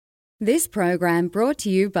This program brought to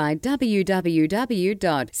you by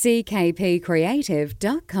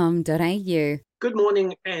www.ckpcreative.com.au. Good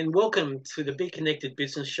morning and welcome to the Be Connected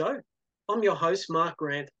Business Show. I'm your host, Mark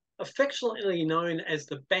Grant, affectionately known as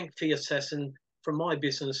the bank fee assassin from my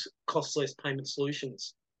business, Costless Payment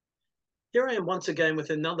Solutions. Here I am once again with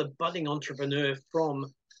another budding entrepreneur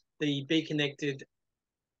from the Be Connected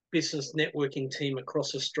Business Networking team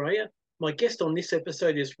across Australia. My guest on this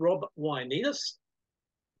episode is Rob Yoannidis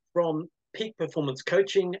from Peak Performance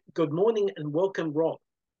Coaching. Good morning and welcome, Rob.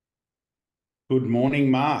 Good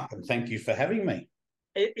morning, Mark, and thank you for having me.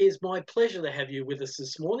 It is my pleasure to have you with us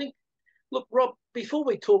this morning. Look, Rob, before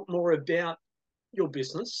we talk more about your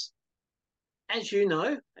business, as you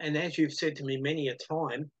know, and as you've said to me many a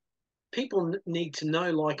time, people need to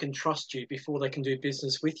know, like, and trust you before they can do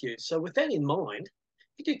business with you. So with that in mind,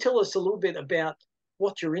 could you tell us a little bit about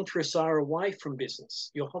what your interests are away from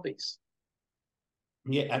business, your hobbies?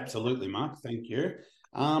 Yeah, absolutely, Mark. Thank you.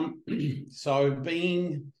 So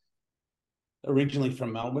being originally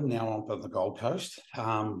from Melbourne, now I'm on the Gold Coast,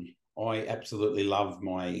 I absolutely love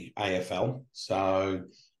my AFL. So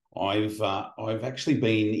I've actually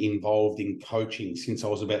been involved in coaching since I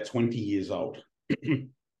was about 20 years old.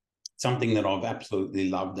 Something that I've absolutely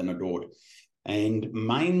loved and adored. And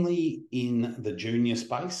mainly in the junior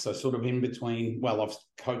space, so sort of in between, well, I've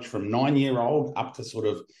coached from 9-year-old up to sort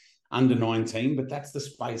of under 19, but that's the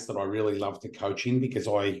space that I really love to coach in because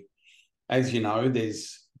as you know,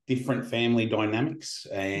 there's different family dynamics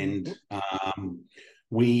and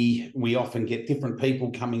we often get different people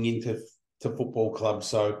coming into football clubs.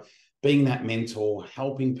 So being that mentor,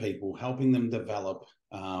 helping people, helping them develop.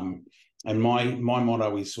 And my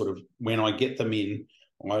motto is sort of when I get them in,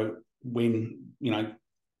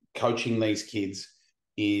 coaching these kids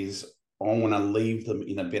is I want to leave them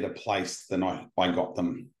in a better place than I got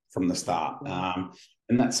them from the start.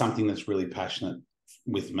 And that's something that's really passionate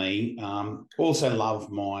with me. Also love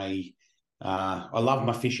I love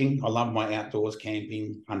my fishing. I love my outdoors,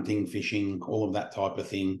 camping, hunting, fishing, all of that type of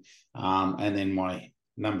thing. And then my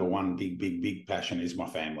number one big passion is my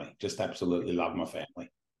family. Just absolutely love my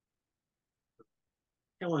family.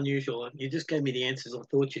 How unusual. You just gave me the answers I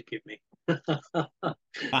thought you'd give me.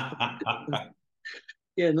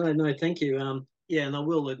 Yeah, no, thank you. Yeah, and I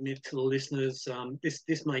will admit to the listeners,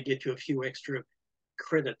 this may get you a few extra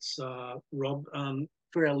credits, Rob.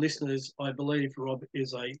 For our listeners, I believe Rob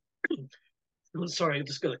is a, I'm sorry, I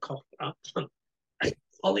just got a cough.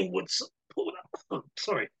 Hollywood supporter.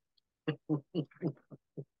 Sorry.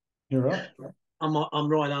 You're right. I'm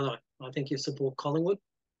right, aren't I? I think you support Collingwood.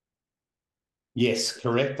 Yes,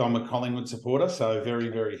 correct. I'm a Collingwood supporter, so very,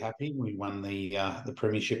 very happy. We won the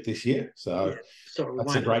premiership this year, so yeah. Sorry,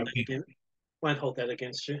 that's a great thing. Won't hold that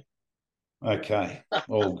against you. Okay,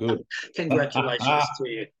 all good. Congratulations to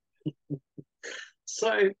you.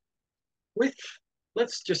 So,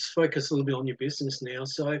 let's just focus a little bit on your business now.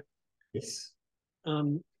 So, yes,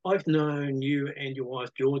 I've known you and your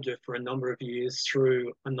wife Georgia for a number of years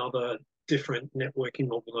through another different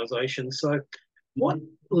networking organisation. So, what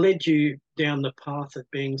led you down the path of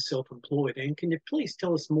being self-employed? And can you please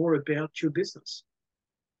tell us more about your business?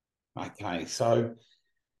 Okay, so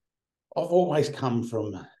I've always come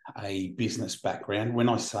from a business background. When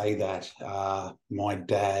I say that, my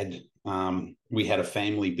dad, we had a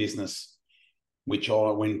family business, which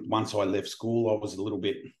once I left school, I was a little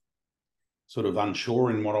bit sort of unsure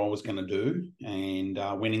in what I was going to do, and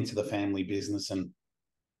went into the family business, and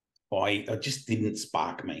it just didn't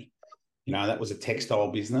spark me. You know, that was a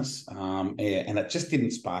textile business, and it just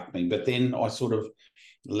didn't spark me. But then I sort of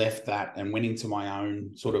left that and went into my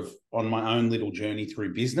own on my own little journey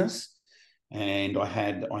through business. And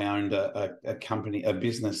I owned a company, a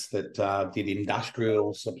business that did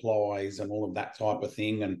industrial supplies and all of that type of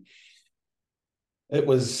thing. And it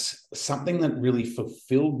was something that really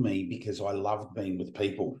fulfilled me because I loved being with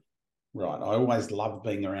people, right? I always loved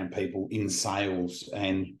being around people in sales.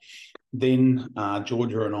 And then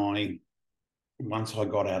Georgia and I, once I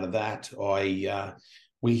got out of that,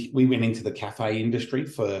 we went into the cafe industry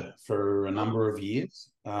for a number of years.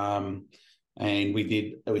 And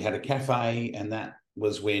we had a cafe, and that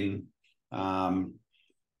was when I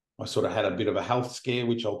sort of had a bit of a health scare,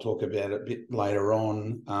 which I'll talk about a bit later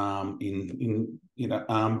on.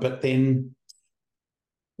 But then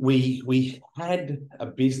we had a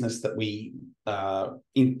business that we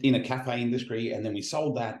in a cafe industry, and then we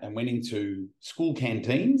sold that and went into school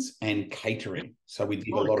canteens and catering. So we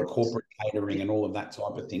did a lot of corporate catering and all of that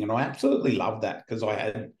type of thing, and I absolutely loved that because I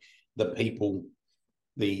had the people.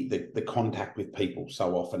 The contact with people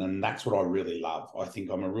so often, and that's what I really love. I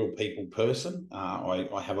think I'm a real people person.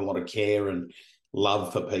 I have a lot of care and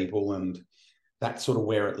love for people, and that's sort of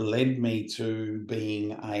where it led me to being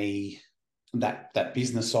that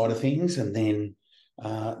business side of things. And then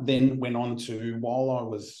went on to, while I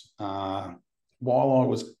was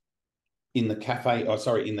in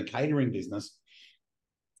the in the catering business,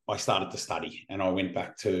 I started to study, and I went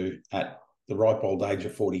back to, at the ripe old age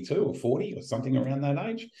of 42 or 40 or something around that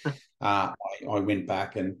age. I went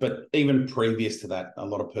back, but even previous to that, a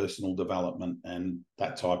lot of personal development and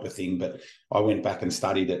that type of thing. But I went back and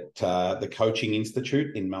studied at the Coaching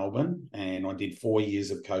Institute in Melbourne, and I did 4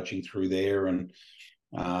 years of coaching through there, and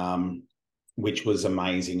which was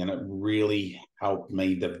amazing. And it really helped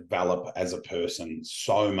me develop as a person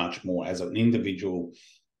so much more, as an individual,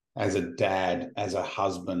 as a dad, as a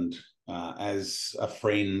husband, as a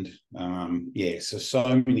friend.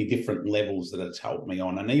 So many different levels that it's helped me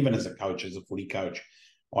on. And even as a coach, as a footy coach,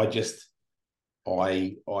 I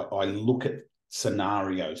look at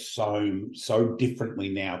scenarios so differently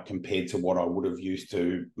now compared to what I would have used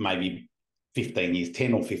to maybe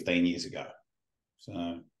 10 or 15 years ago.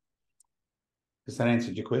 So has that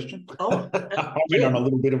answered your question? Oh, I went on a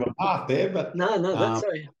little bit of a path there, but no,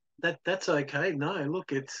 that's okay. No,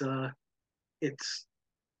 look, it's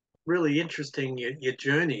really interesting, your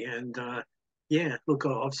journey, and look,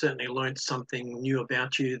 I've certainly learned something new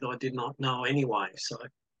about you that I did not know anyway. So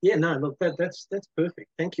yeah, no, look, that's perfect.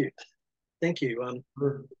 Thank you.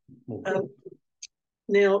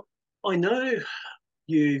 Now, I know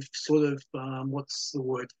you've sort of what's the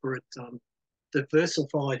word for it,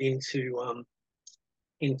 diversified into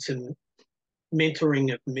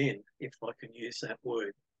mentoring of men, if I can use that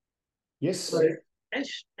word. Yes. So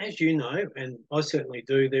as you know, and I certainly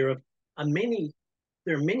do, there are many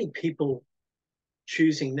people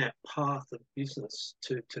choosing that path of business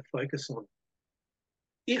to focus on.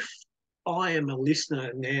 If I am a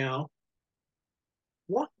listener now,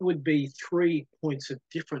 what would be 3 points of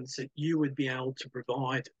difference that you would be able to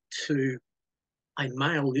provide to a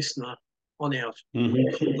male listener on our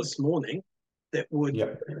call this morning that would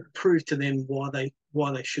prove to them why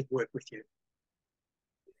they should work with you?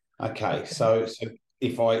 Okay, so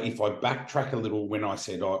if I backtrack a little, when I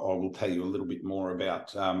said I will tell you a little bit more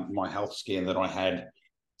about my health scare that I had.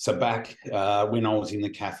 So back when I was in the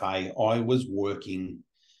cafe, I was working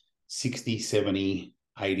 60, 70,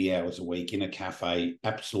 80 hours a week in a cafe,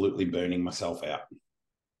 absolutely burning myself out.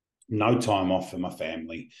 No time off for my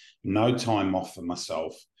family, no time off for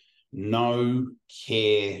myself, no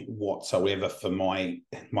care whatsoever for my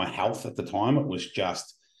health at the time. It was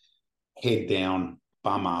just head down,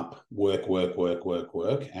 bum up, work.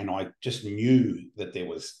 And I just knew that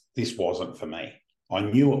this wasn't for me. I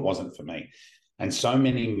knew it wasn't for me. And so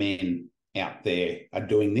many men out there are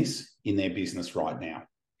doing this in their business right now.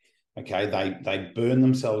 Okay, they burn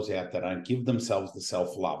themselves out. They don't give themselves the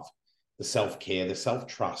self-love, the self-care, the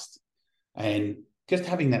self-trust, and just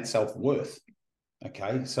having that self-worth.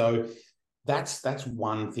 Okay, so that's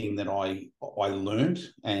one thing that I learned.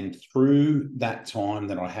 And through that time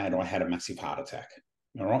that I had a massive heart attack.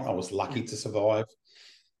 All right, I was lucky to survive.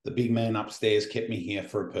 The big man upstairs kept me here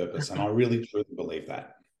for a purpose, and I really truly believe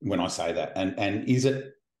that when I say that. And is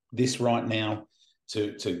it this right now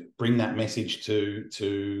to bring that message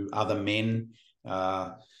to other men?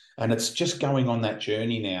 And it's just going on that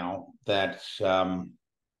journey now that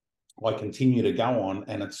I continue to go on,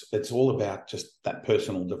 and it's all about just that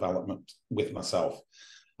personal development with myself.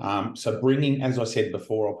 So bringing, as I said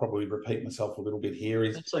before, I'll probably repeat myself a little bit here,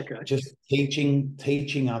 is That's okay. Just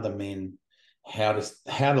teaching other men how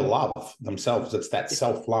to love themselves. It's that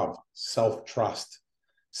self-love, self-trust,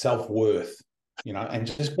 self-worth, and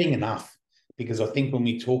just being enough. Because I think when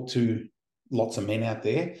we talk to lots of men out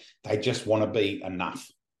there, they just want to be enough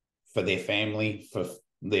for their family, for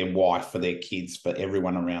their wife, for their kids, for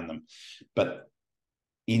everyone around them. But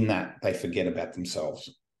in that, they forget about themselves.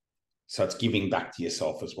 So it's giving back to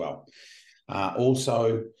yourself as well.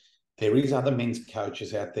 Also, there is other men's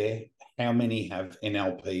coaches out there. How many have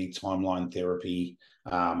NLP, timeline therapy,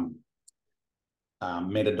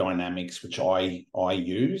 metadynamics, which I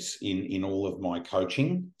use in all of my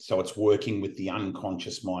coaching? So it's working with the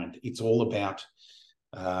unconscious mind. It's all about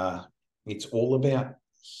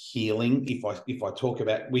healing. If I talk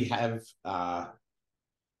about, we have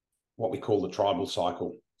what we call the tribal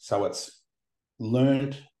cycle. So it's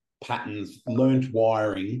learned patterns, learned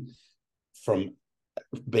wiring from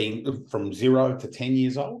being from 0 to 10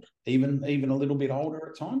 years old, even a little bit older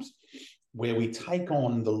at times, where we take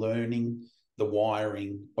on the learning, the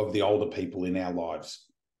wiring of the older people in our lives.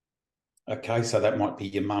 Okay, so that might be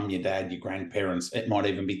your mum, your dad, your grandparents. It might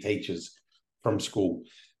even be teachers from school.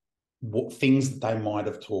 what things that they might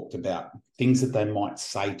have talked about, things that they might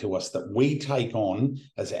say to us that we take on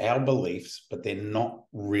as our beliefs, but they're not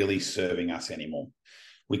really serving us anymore.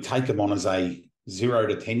 We take them on as a 0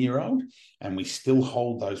 to 10-year-old, and we still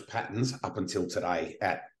hold those patterns up until today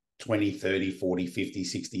at 20, 30, 40, 50,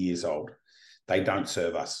 60 years old. They don't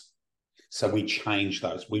serve us. So we change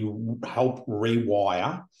those. We help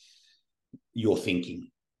rewire your thinking,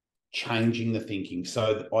 changing the thinking.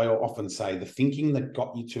 So I often say the thinking that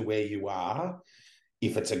got you to where you are,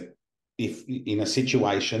 if in a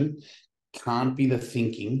situation, can't be the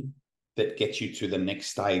thinking that gets you to the next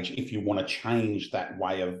stage if you want to change that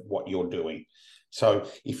way of what you're doing. So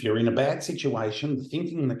if you're in a bad situation, the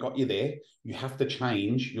thinking that got you there, you have to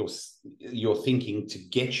change your thinking to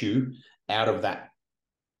get you out of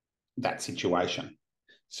that situation.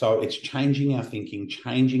 So it's changing our thinking,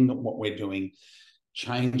 changing what we're doing,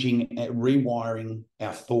 rewiring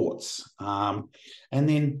our thoughts. And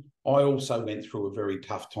then I also went through a very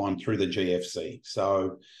tough time through the GFC.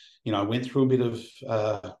 So, I went through a bit of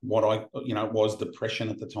what was depression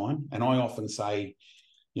at the time. And I often say,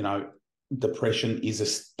 depression is a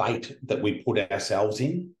state that we put ourselves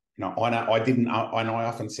in. I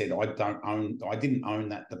often said I didn't own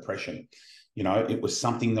that depression. It was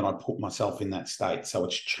something that I put myself in that state. So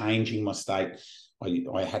it's changing my state.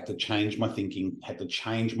 I had to change my thinking, had to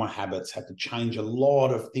change my habits, had to change a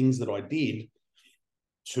lot of things that I did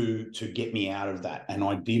to get me out of that. And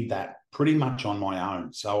I did that pretty much on my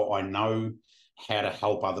own. So I know how to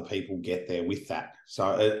help other people get there with that.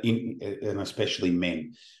 So, and especially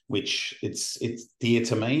men, which it's dear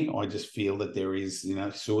to me. I just feel that there is,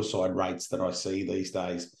 suicide rates that I see these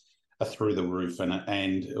days are through the roof.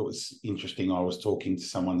 And it was interesting. I was talking to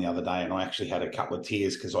someone the other day, and I actually had a couple of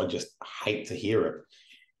tears because I just hate to hear it.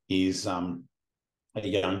 Is a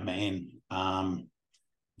young man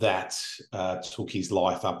that took his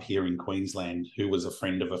life up here in Queensland, who was a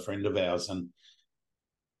friend of ours. And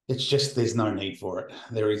it's just, there's no need for it.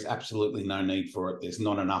 There is absolutely no need for it. There's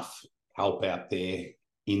not enough help out there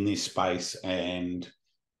in this space. And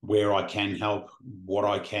where I can help, what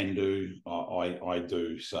I can do, I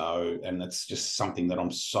do. So, and it's just something that I'm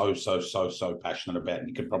so passionate about. And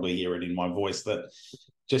you could probably hear it in my voice that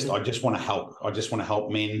I just want to help. I just want to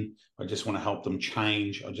help men. I just want to help them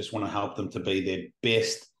change. I just want to help them to be their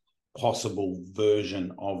best possible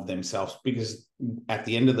version of themselves. Because at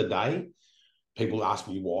the end of the day, people ask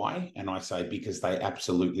me why, and I say because they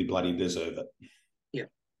absolutely bloody deserve it. Yeah.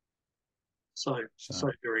 So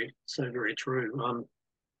very true.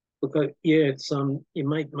 Look, it's you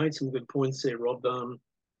made some good points there, Rob.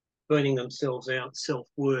 Burning themselves out,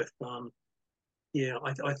 self-worth.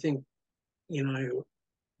 I think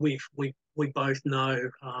we both know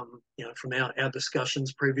from our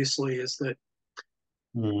discussions previously is that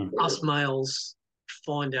us males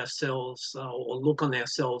find ourselves or look on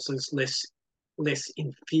ourselves as less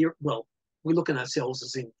inferior. Well, we look at ourselves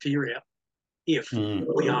as inferior if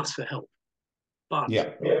we ask for help, but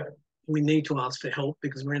we need to ask for help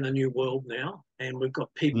because we're in a new world now, and we've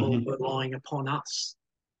got people relying upon us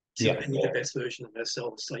to be the best version of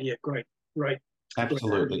ourselves. So great.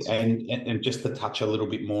 Absolutely. And just to touch a little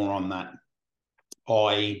bit more on that,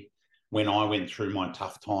 when I went through my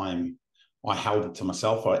tough time, I held it to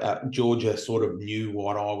myself. Georgia sort of knew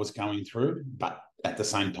what I was going through, but at the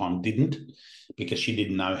same time didn't, because she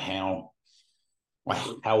didn't know how I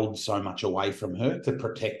held so much away from her, to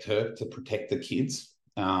protect the kids.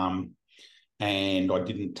 And I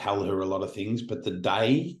didn't tell her a lot of things. But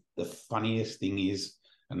the funniest thing is,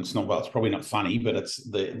 and it's probably not funny, but it's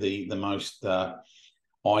the most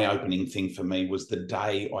eye-opening thing for me was the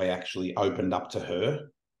day I actually opened up to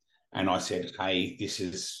her and I said, hey, this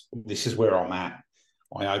is where I'm at.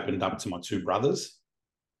 I opened up to my two brothers.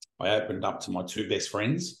 I opened up to my two best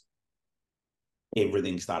friends.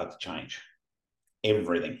 Everything started to change.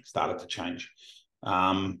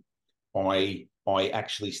 I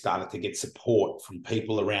actually started to get support from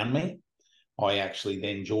people around me.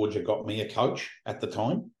 Georgia got me a coach at the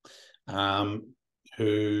time, and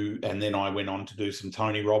then I went on to do some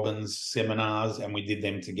Tony Robbins seminars, and we did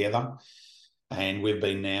them together. And we've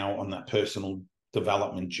been now on that personal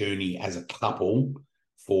development journey as a couple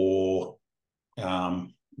for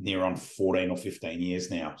near on 14 or 15 years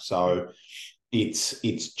now. So it's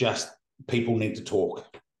just, people need to talk.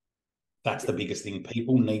 That's the biggest thing.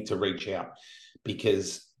 People need to reach out,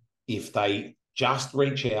 because if they just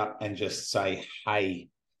reach out and just say, hey,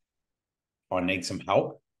 I need some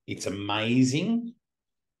help, it's amazing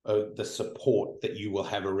the support that you will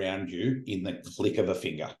have around you in the click of a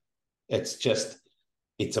finger.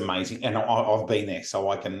 It's amazing. And I've been there, so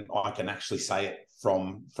I can actually say it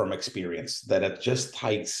from experience, that it just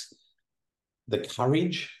takes the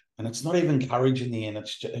courage, and it's not even courage in the end.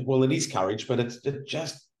 It's just, well, it is courage, but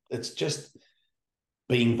it's just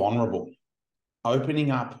being vulnerable,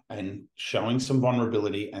 opening up and showing some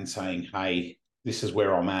vulnerability and saying, hey, this is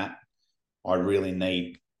where I'm at. I really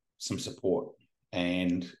need some support.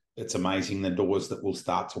 And it's amazing the doors that will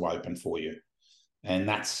start to open for you. And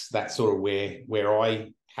that's sort of where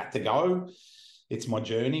I had to go. It's my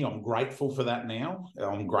journey. I'm grateful for that now.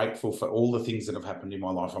 I'm grateful for all the things that have happened in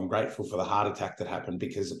my life. I'm grateful for the heart attack that happened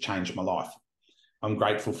because it changed my life. I'm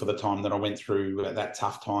grateful for the time that I went through that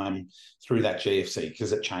tough time through that GFC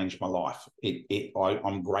because it changed my life.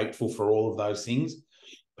 I'm grateful for all of those things.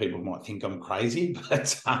 People might think I'm crazy,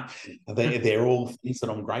 but they're all things that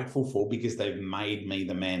I'm grateful for because they've made me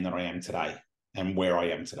the man that I am today and where I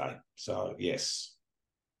am today. So, yes.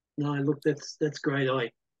 No, look, that's great.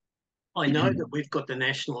 I know that we've got the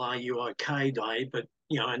National Are You OK Day, but,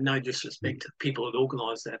 and no disrespect to the people that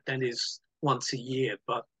organise that. That is once a year,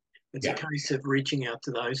 but it's a case of reaching out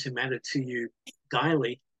to those who matter to you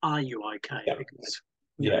daily. Are you okay? Because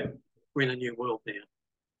we're in a new world now.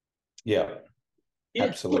 Yeah. Yeah,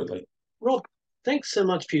 Absolutely. Look, Rob, thanks so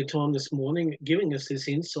much for your time this morning, giving us this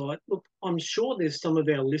insight. Look, I'm sure there's some of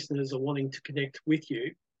our listeners are wanting to connect with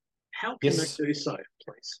you. How can they do so,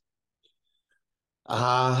 please?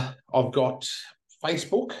 I've got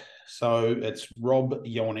Facebook, so it's Rob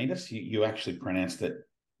Yoannidis. You actually pronounced it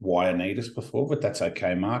Yoannidis before, but that's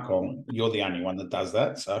okay, Mark. You're the only one that does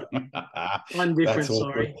that, so I'm different. That's all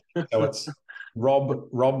sorry. Good. So it's Rob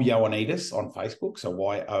Yoannidis on Facebook, so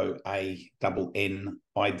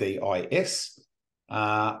YOANNIDIS.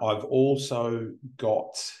 I've also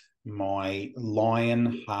got my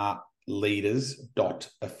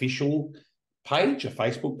Lionheartleaders.official page, a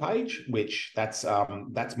Facebook page, which that's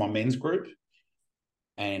my men's group.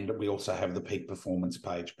 And we also have the Peak Performance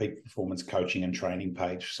page, Peak Performance Coaching and Training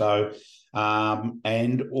page. So,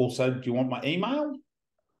 and also, do you want my email?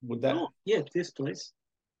 Would that? Oh, yeah, yes, please.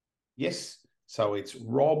 Yes. So it's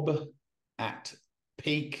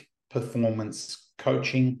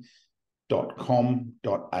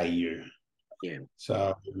rob@peakperformancecoaching.com.au. Yeah.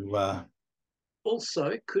 So,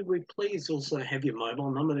 also, could we please also have your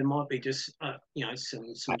mobile number? There might be just, some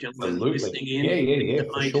gentlemen listening in. Yeah,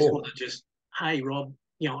 for sure. Just want to hey, Rob,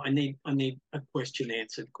 I need a question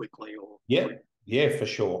answered quickly. Or yeah, for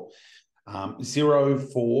sure.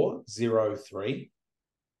 0403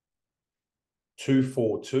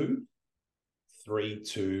 242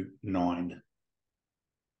 329.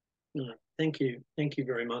 No, thank you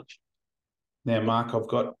very much. Now, Mark, I've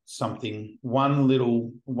got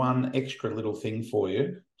one extra little thing for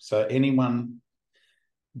you. So anyone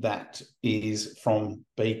that is from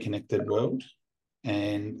Be Connected World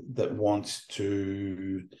and that wants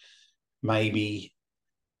to maybe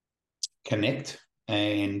connect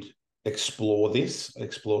and explore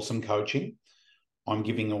some coaching, I'm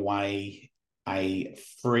giving away a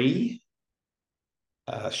free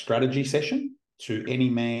strategy session to any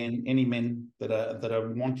men that are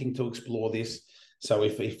wanting to explore this. So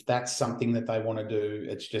if that's something that they want to do,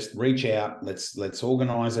 it's just reach out. Let's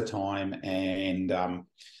organise a time and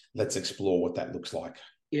let's explore what that looks like.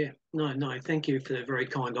 Yeah, no, thank you for that very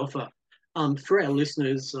kind offer. For our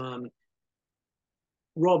listeners,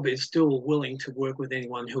 Rob is still willing to work with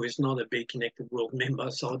anyone who is not a Be Connected World member.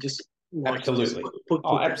 So I'll just absolutely. Put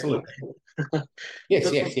absolutely.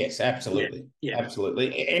 Yes, absolutely. Yeah.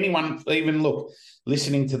 Absolutely. Anyone, even look,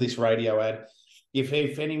 listening to this radio ad, if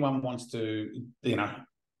anyone wants to,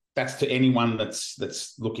 that's to anyone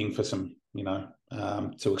that's looking for some,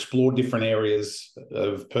 to explore different areas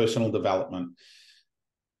of personal development,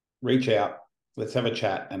 reach out, let's have a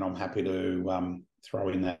chat, and I'm happy to throw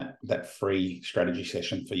in that free strategy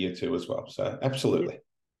session for you too as well. So absolutely.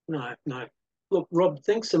 No. Look, Rob,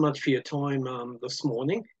 thanks so much for your time this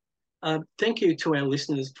morning. Thank you to our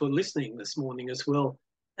listeners for listening this morning as well.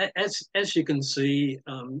 As you can see,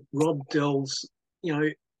 Rob delves,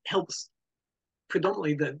 helps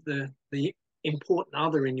predominantly the important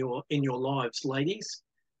other in your lives, ladies,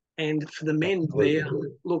 and for the men there.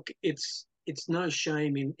 Look, it's no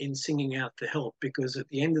shame in singing out for help, because at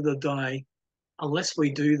the end of the day, unless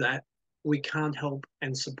we do that, we can't help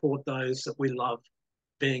and support those that we love,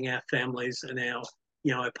 being our families and our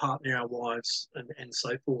partner, our wives, and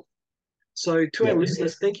so forth. So to our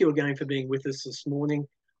listeners, thank you again for being with us this morning.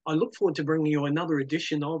 I look forward to bringing you another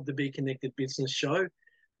edition of the Be Connected Business Show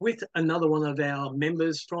with another one of our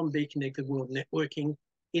members from Be Connected World Networking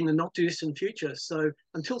in the not too distant future. So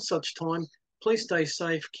until such time, please stay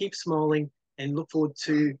safe, keep smiling, and look forward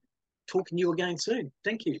to talking to you again soon.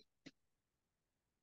 Thank you.